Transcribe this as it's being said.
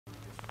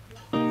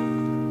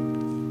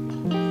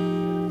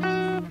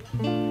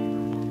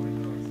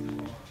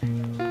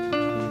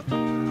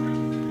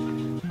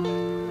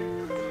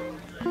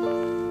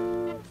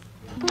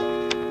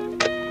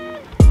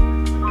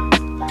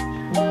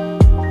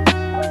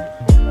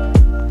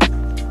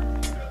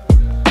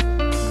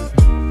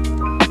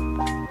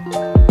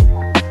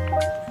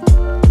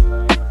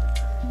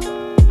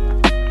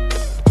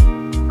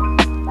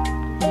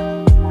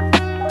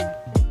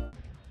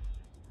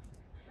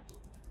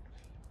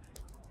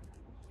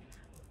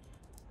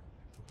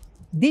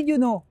Did you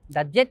know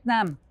that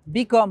Vietnam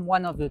become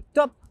one of the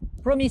top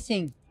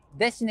promising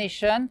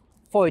destinations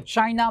for a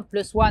China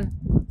plus one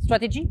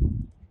strategy?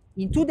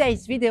 In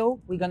today's video,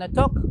 we're going to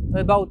talk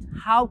about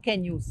how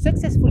can you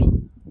successfully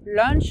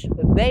launch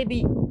a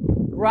baby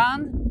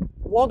brand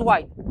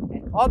worldwide,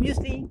 and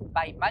obviously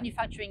by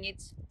manufacturing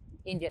it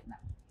in Vietnam.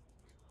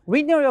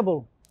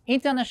 Renewable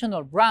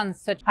international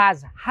brands such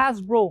as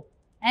Hasbro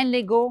and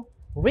LEGO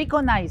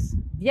recognize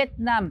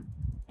Vietnam's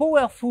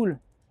powerful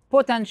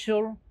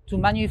potential to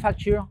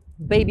manufacture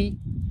baby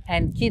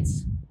and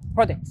kids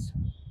products.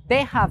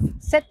 They have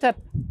set up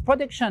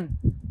production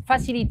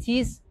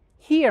facilities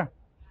here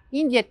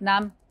in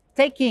Vietnam,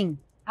 taking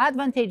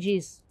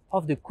advantages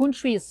of the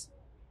country's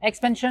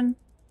expansion,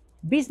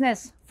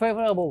 business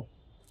favorable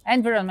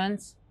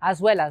environments,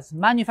 as well as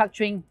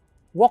manufacturing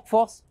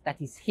workforce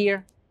that is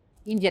here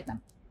in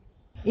Vietnam.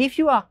 If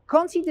you are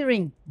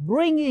considering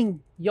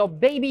bringing your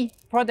baby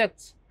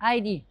product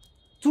ID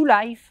to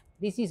life,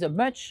 this is a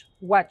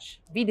much-watched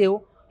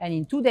video, and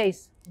in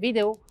today's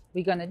video,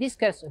 we're going to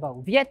discuss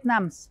about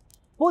Vietnam's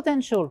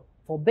potential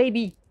for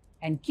baby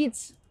and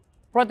kids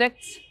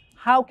products.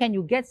 How can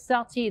you get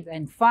started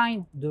and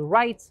find the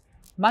right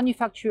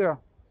manufacturer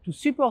to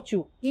support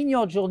you in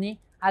your journey,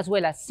 as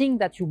well as things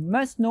that you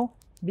must know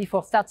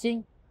before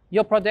starting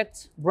your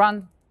product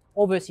brand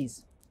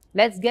overseas.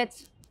 Let's get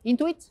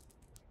into it.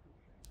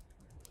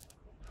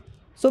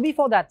 So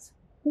before that,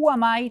 who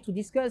am I to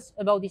discuss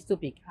about this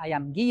topic? I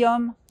am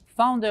Guillaume,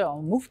 founder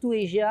of Move to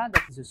Asia,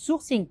 that is a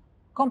sourcing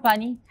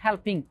company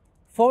helping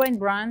foreign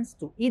brands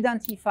to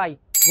identify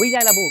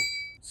reliable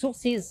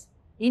sources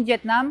in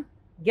Vietnam,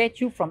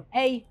 get you from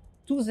A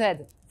to Z,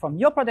 from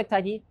your product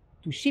ID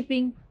to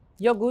shipping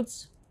your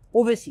goods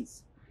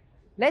overseas.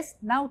 Let's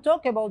now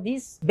talk about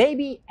this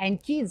baby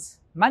and kids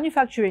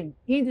manufacturing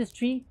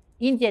industry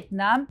in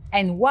Vietnam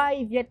and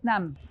why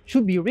Vietnam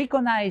should be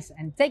recognized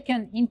and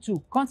taken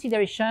into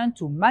consideration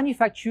to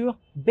manufacture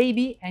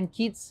baby and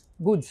kids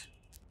goods.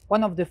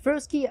 One of the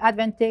first key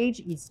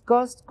advantages is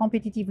cost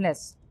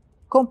competitiveness.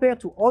 Compared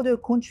to other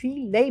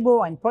countries,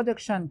 labor and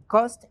production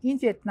costs in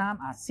Vietnam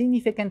are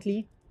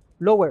significantly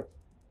lower.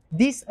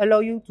 This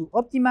allows you to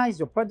optimize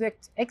your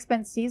product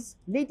expenses,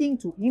 leading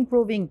to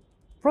improving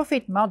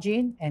profit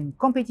margin and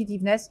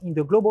competitiveness in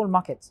the global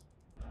market.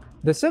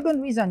 The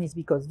second reason is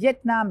because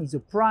Vietnam is a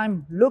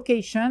prime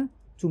location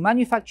to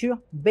manufacture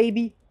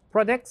baby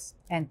products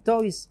and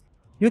toys.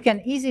 You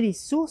can easily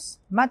source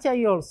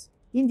materials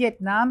in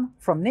Vietnam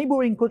from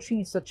neighboring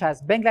countries such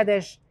as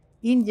Bangladesh,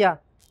 India,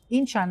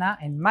 in China,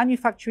 and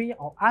manufacture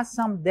or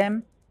assemble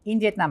them in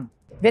Vietnam.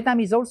 Vietnam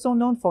is also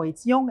known for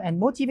its young and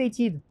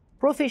motivated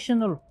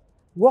professional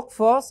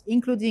workforce,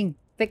 including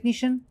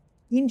technicians,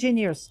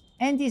 engineers,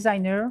 and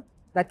designers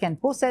that can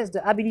possess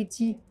the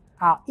ability,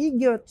 are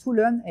eager to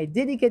learn, and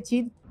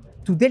dedicated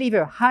to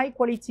deliver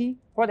high-quality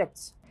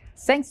products.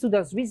 Thanks to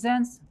those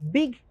reasons,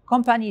 big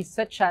companies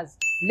such as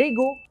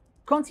LEGO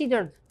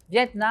considered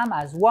Vietnam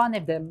as one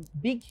of the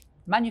big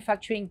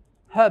manufacturing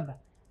hubs.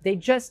 They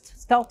just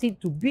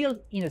started to build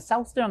in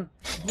southern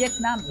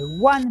Vietnam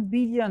a $1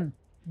 billion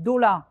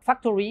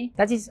factory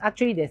that is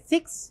actually the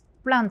sixth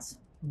plant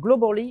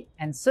globally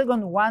and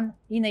second one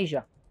in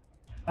Asia.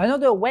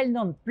 Another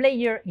well-known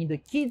player in the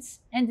kids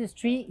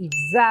industry is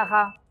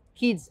Zara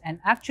Kids, and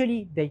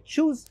actually they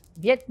choose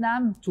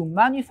Vietnam to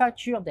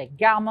manufacture their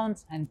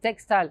garments and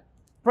textile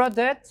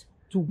products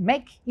to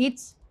make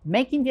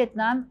in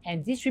Vietnam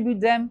and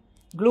distribute them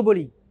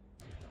globally.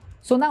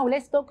 So now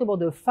let's talk about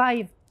the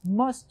 5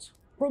 most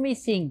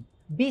promising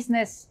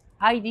business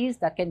ideas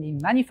that can be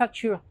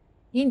manufactured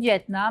in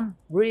Vietnam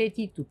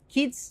related to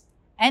kids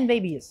and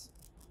babies.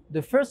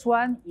 The first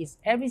one is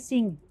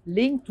everything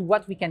linked to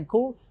what we can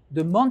call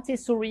the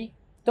Montessori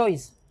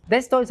toys.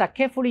 These toys are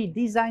carefully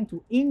designed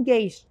to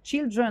engage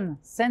children's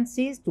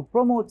senses to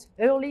promote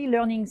early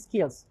learning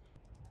skills.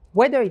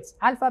 Whether it's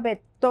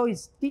alphabet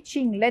toys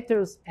teaching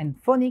letters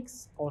and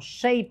phonics, or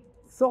shape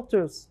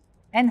sorters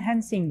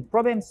enhancing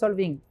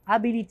problem-solving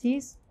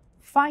abilities,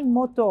 fine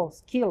motor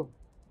skill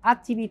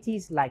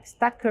activities like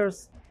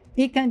stackers,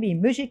 it can be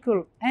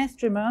musical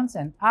instruments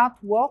and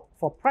artwork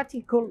for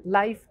practical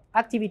life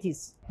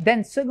activities.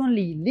 Then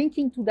secondly,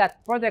 linking to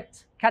that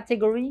product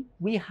category,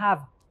 we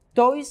have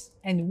toys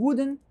and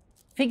wooden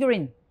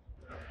figurine.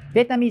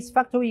 Vietnamese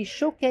factories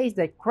showcase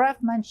their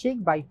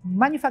craftsmanship by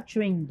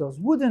manufacturing those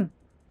wooden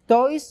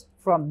toys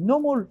from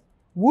normal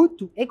wood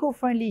to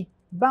eco-friendly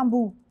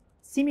bamboo,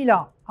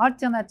 similar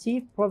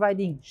alternative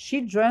providing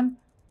children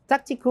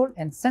tactical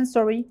and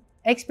sensory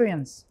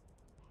experience.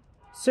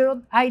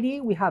 Third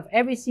idea, we have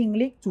everything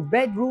linked to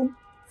bedroom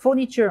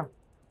furniture,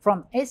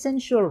 from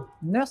essential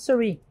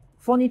nursery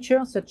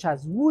furniture such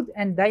as wood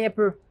and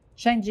diaper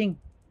changing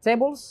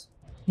tables,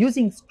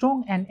 using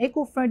strong and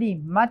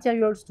eco-friendly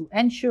materials to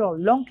ensure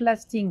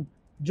long-lasting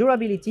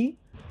durability,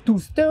 to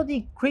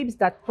sturdy cribs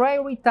that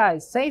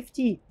prioritize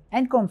safety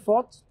and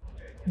comfort.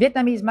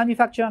 Vietnamese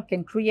manufacturers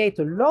can create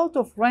a lot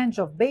of range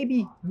of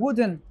baby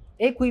wooden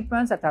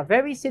equipments that are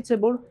very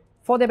suitable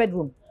for the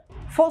bedroom.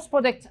 Fourth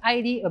product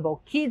idea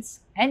about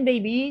kids and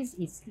babies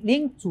is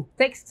linked to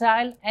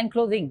textile and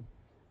clothing.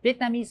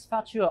 Vietnamese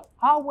manufacturers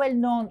are well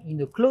known in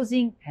the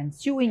clothing and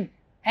sewing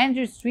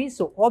industry,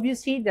 so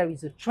obviously there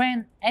is a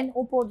trend and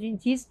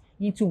opportunities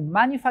into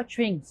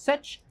manufacturing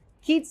such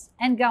kids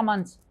and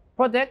garment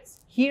products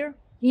here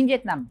in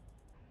Vietnam.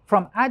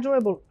 From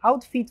adorable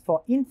outfits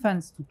for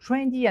infants to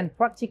trendy and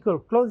practical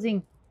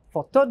clothing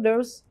for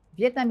toddlers,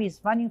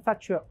 Vietnamese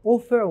manufacturers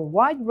offer a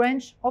wide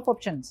range of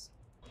options.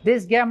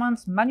 These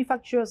garments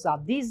manufacturers are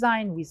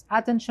designed with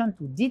attention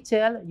to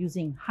detail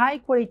using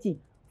high-quality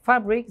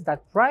fabrics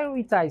that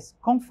prioritize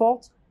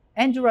comfort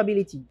and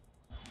durability.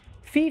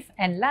 Fifth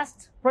and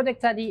last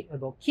product idea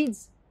about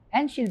kids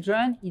and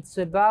children, it's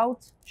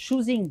about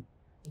choosing.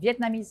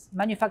 Vietnamese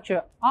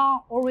manufacturers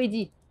are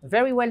already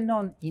very well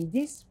known in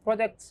this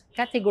product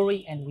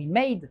category, and we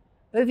made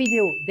a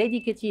video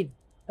dedicated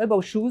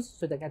about shoes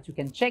so that you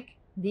can check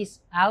this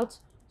out.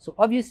 So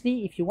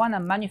obviously, if you want to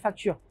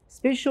manufacture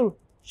special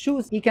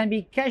shoes, it can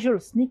be casual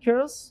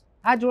sneakers,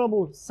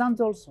 adorable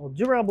sandals, or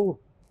durable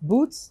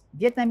boots.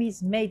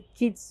 Vietnamese made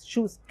kids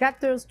shoes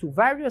caters to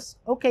various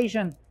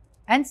occasions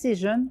and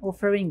seasons,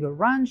 offering a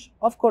range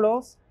of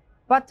colors,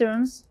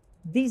 patterns,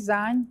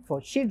 design for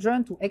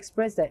children to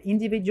express their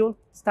individual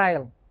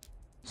style.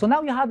 So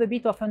now you have a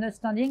bit of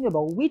understanding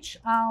about which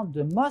are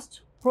the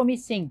most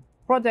promising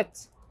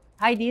product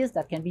ideas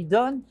that can be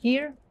done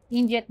here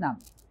in Vietnam.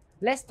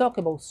 Let's talk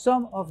about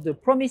some of the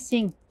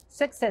promising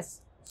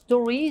success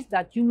stories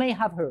that you may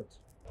have heard.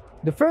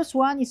 The first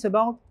one is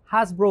about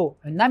Hasbro,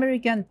 an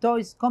American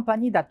toys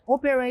company that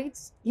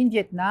operates in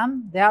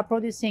Vietnam. They are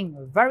producing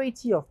a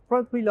variety of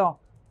popular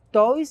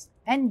toys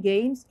and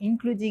games,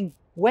 including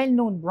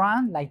well-known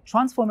brands like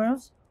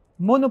Transformers,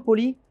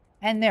 Monopoly,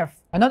 and Nerf.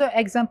 Another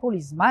example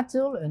is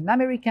Mattel, an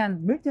American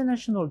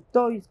multinational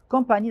toy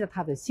company that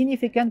has a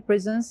significant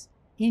presence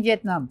in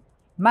Vietnam.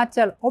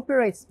 Mattel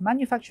operates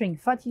manufacturing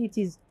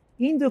facilities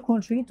in the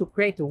country to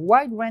create a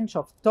wide range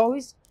of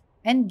toys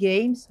and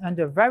games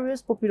under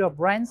various popular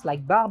brands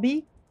like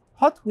Barbie,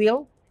 Hot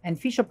Wheels, and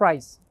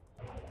Fisher-Price.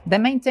 They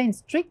maintain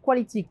strict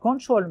quality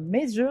control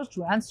measures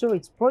to ensure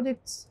its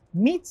products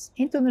meet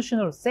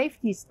international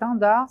safety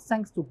standards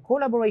thanks to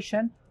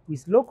collaboration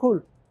with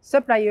local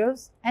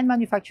suppliers and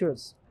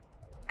manufacturers.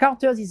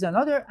 Carter's is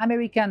another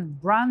American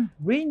brand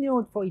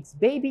renowned for its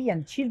baby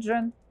and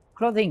children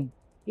clothing.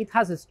 It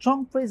has a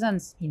strong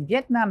presence in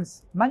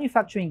Vietnam's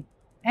manufacturing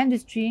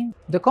industry.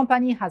 The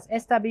company has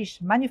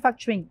established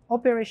manufacturing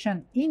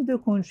operations in the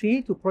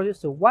country to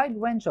produce a wide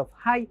range of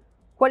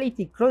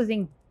high-quality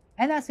clothing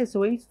and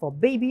accessories for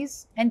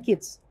babies and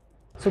kids.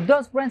 So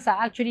those brands are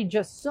actually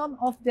just some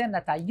of them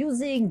that are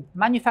using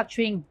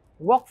manufacturing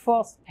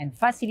workforce and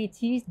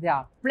facilities. There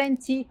are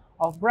plenty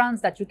of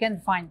brands that you can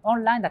find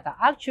online that are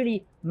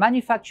actually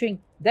manufacturing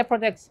their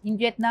products in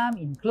Vietnam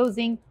in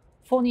clothing,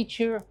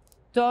 furniture,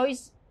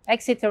 toys,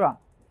 etc.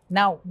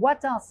 Now,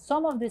 what are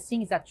some of the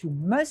things that you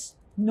must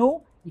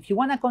know if you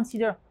want to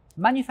consider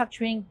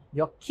manufacturing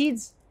your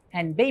kids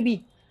and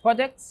baby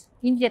products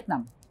in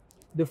Vietnam?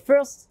 The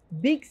first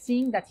big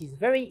thing that is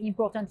very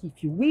important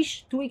if you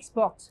wish to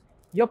export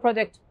your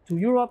product to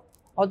Europe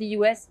or the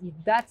US is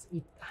that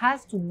it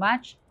has to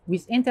match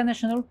with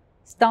international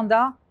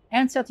standards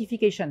and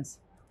certifications.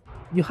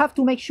 You have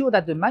to make sure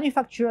that the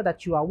manufacturer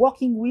that you are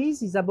working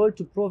with is able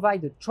to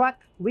provide a track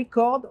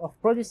record of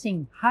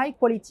producing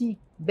high-quality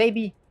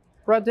baby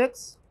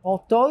products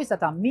or toys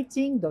that are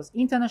meeting those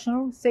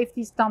international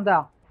safety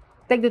standards.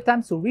 Take the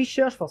time to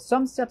research for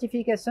some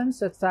certifications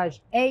such as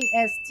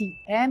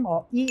ASTM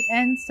or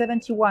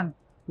EN71,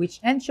 which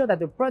ensure that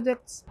the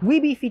products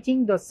will be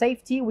fitting those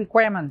safety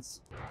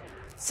requirements.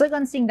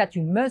 Second thing that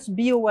you must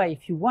be aware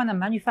if you want to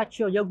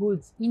manufacture your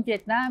goods in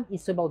Vietnam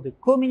is about the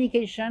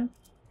communication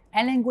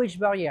and language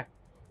barrier.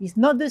 It's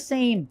not the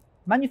same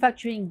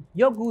manufacturing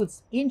your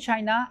goods in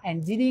China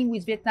and dealing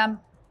with Vietnam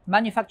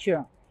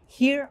manufacturer.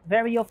 Here,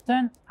 very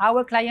often,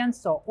 our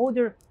clients or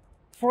other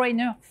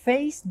foreigners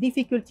face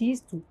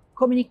difficulties to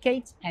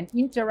communicate and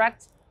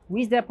interact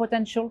with their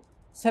potential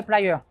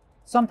supplier.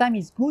 Sometimes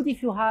it's good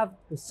if you have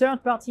a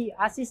third-party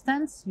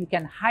assistance. You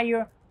can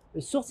hire a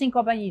sourcing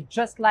company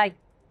just like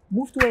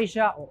Move to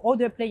Asia or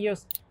other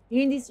players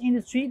in this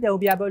industry. They will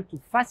be able to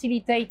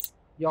facilitate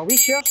your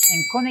research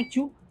and connect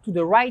you to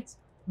the right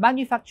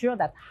manufacturer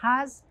that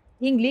has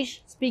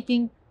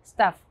English-speaking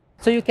staff.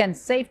 So you can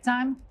save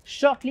time,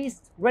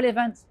 shortlist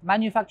relevant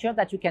manufacturers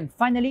that you can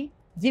finally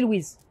deal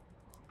with.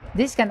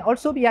 This can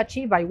also be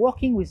achieved by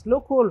working with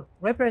local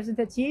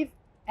representative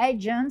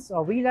agents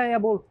or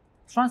reliable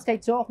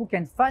translators who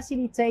can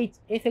facilitate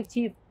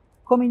effective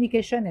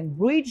communication and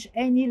bridge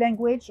any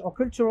language or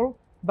cultural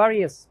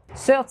barriers.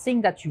 Third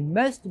thing that you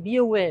must be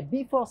aware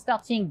before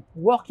starting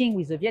working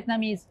with a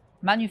Vietnamese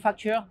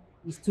manufacturer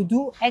is to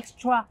do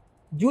extra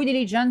due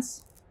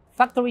diligence,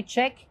 factory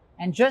check,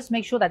 and just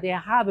make sure that they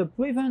have a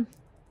proven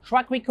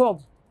track record.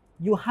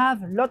 You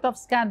have a lot of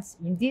scams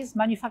in this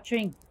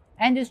manufacturing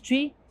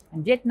industry,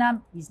 and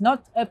Vietnam is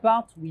not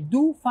apart. We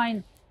do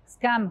find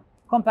scam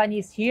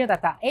companies here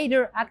that are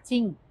either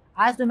acting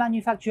as the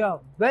manufacturer,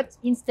 but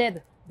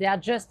instead They are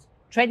just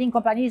trading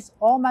companies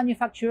or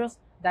manufacturers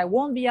that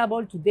won't be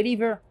able to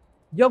deliver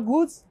your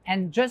goods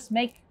and just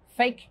make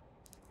fake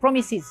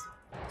promises.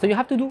 So you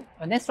have to do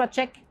an extra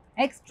check,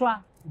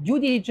 extra due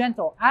diligence,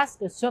 or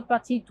ask a third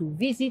party to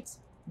visit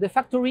the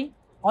factory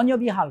on your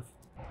behalf.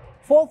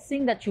 Fourth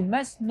thing that you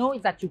must know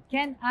is that you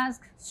can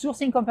ask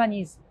sourcing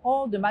companies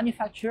or the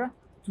manufacturer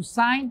to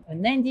sign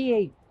an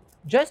NDA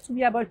just to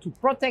be able to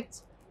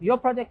protect your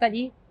product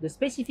ID, the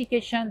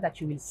specification that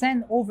you will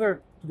send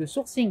over to the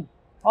sourcing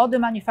or the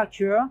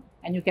manufacturer.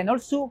 And you can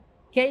also,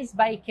 case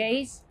by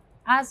case,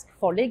 ask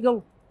for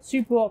legal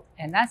support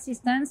and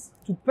assistance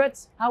to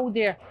put out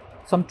there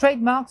some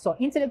trademarks or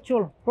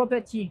intellectual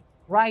property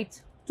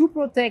rights to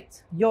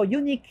protect your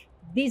unique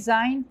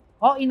design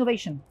or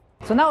innovation.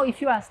 So now,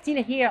 if you are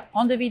still here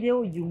on the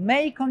video, you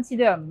may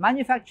consider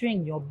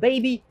manufacturing your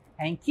baby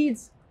and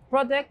kids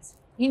products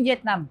in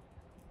Vietnam.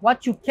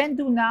 What you can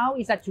do now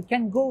is that you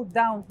can go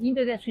down in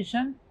the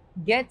description,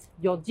 get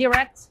your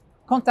direct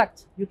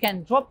contact. You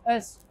can drop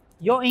us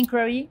your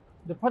inquiry,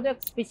 the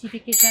product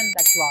specification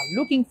that you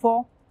are looking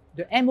for,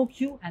 the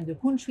MOQ and the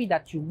country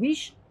that you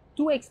wish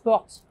to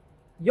export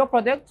your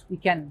product. We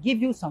can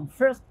give you some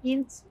first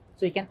hints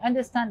so you can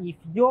understand if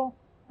your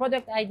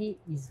product ID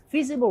is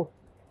feasible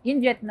in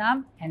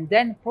Vietnam, and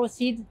then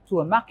proceed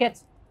to a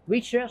market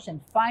research and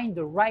find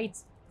the right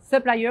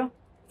supplier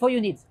for your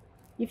needs.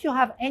 If you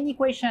have any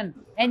question,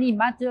 any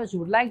matters you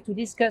would like to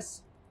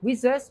discuss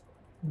with us,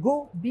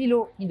 go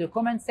below in the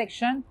comment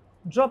section,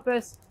 drop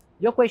us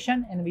your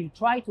question and we'll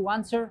try to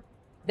answer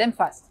them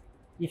fast.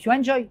 If you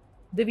enjoy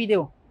the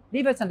video,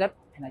 leave a thumbs up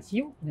and I'll see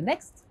you in the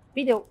next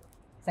video.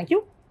 Thank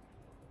you.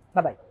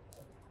 Bye-bye.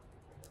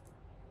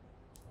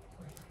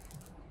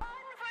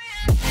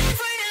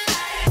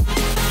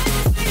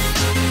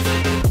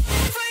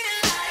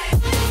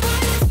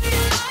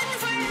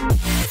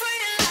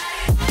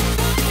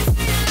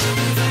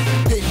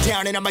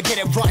 Down and I'ma get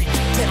it right.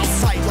 Dead on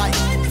sight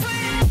like